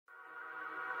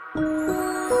Hello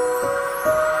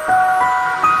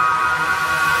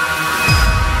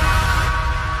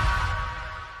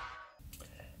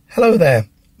there,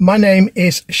 my name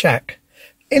is Shaq.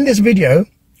 In this video,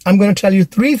 I'm going to tell you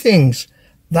 3 things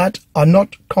that are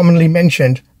not commonly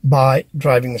mentioned by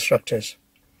driving instructors.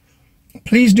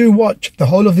 Please do watch the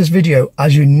whole of this video,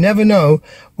 as you never know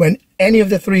when any of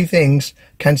the 3 things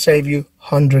can save you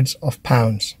hundreds of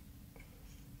pounds.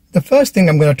 The first thing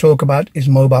I'm going to talk about is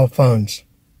mobile phones.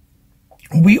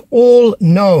 We all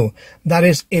know that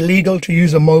it's illegal to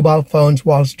use a mobile phone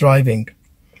whilst driving.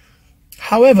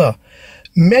 However,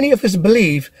 many of us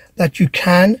believe that you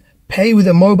can pay with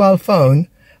a mobile phone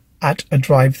at a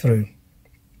drive-through.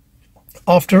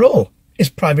 After all, it's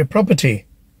private property.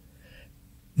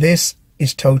 This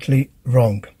is totally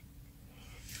wrong.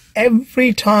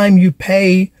 Every time you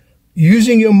pay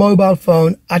using your mobile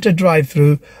phone at a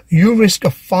drive-through, you risk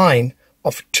a fine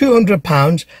of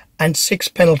 £200 and 6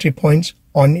 penalty points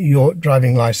on your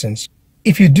driving license.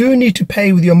 If you do need to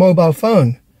pay with your mobile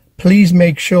phone, please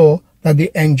make sure that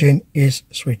the engine is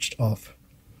switched off.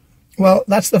 Well,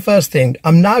 that's the first thing.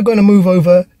 I'm now going to move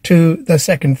over to the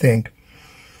second thing,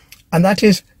 and that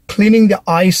is cleaning the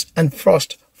ice and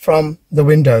frost from the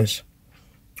windows.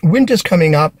 Winter's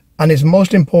coming up, and it's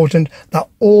most important that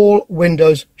all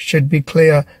windows should be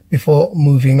clear before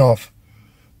moving off.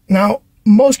 Now,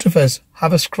 most of us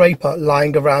have a scraper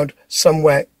lying around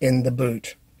somewhere in the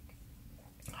boot.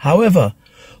 However,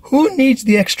 who needs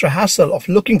the extra hassle of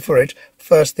looking for it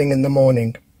first thing in the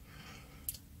morning?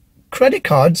 Credit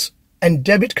cards and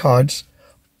debit cards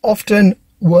often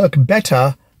work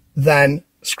better than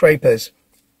scrapers.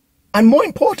 And more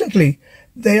importantly,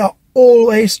 they are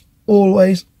always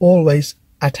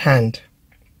at hand.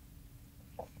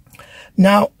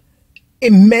 Now,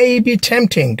 it may be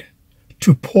tempting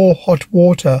to pour hot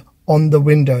water on the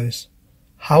windows.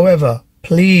 However,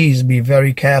 please be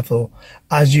very careful,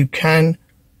 as you can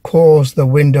cause the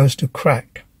windows to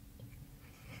crack.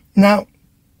 Now,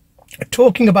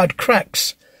 talking about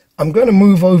cracks, I'm going to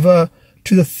move over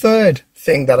to the third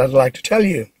thing that I'd like to tell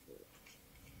you.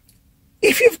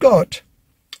 If you've got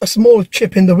a small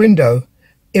chip in the window,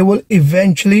 it will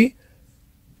eventually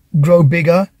grow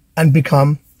bigger and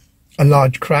become a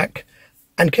large crack,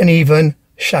 and can even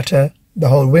shatter the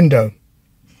whole window.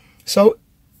 So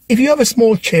if you have a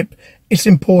small chip, it's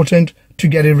important to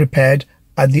get it repaired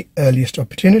at the earliest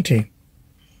opportunity.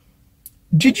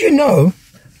 Did you know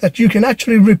that you can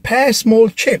actually repair small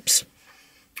chips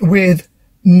with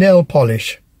nail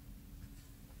polish?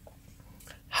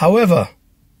 However,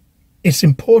 it's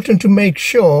important to make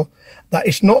sure that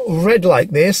it's not red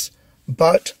like this,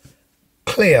 but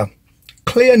clear.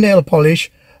 Clear nail polish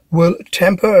will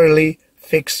temporarily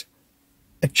fix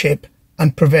a chip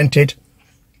and prevent it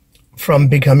from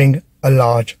becoming a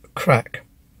large crack.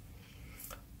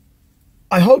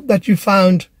 I hope that you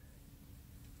found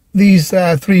these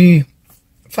 3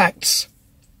 facts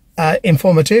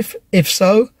informative. If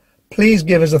so, please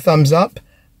give us a thumbs up,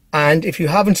 and if you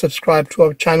haven't subscribed to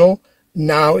our channel,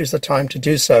 now is the time to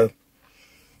do so.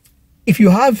 If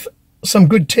you have some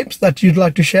good tips that you'd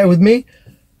like to share with me,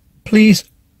 please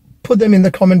put them in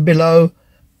the comment below,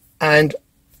 and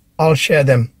I'll share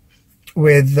them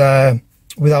with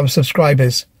our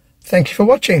subscribers. Thank you for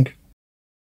watching.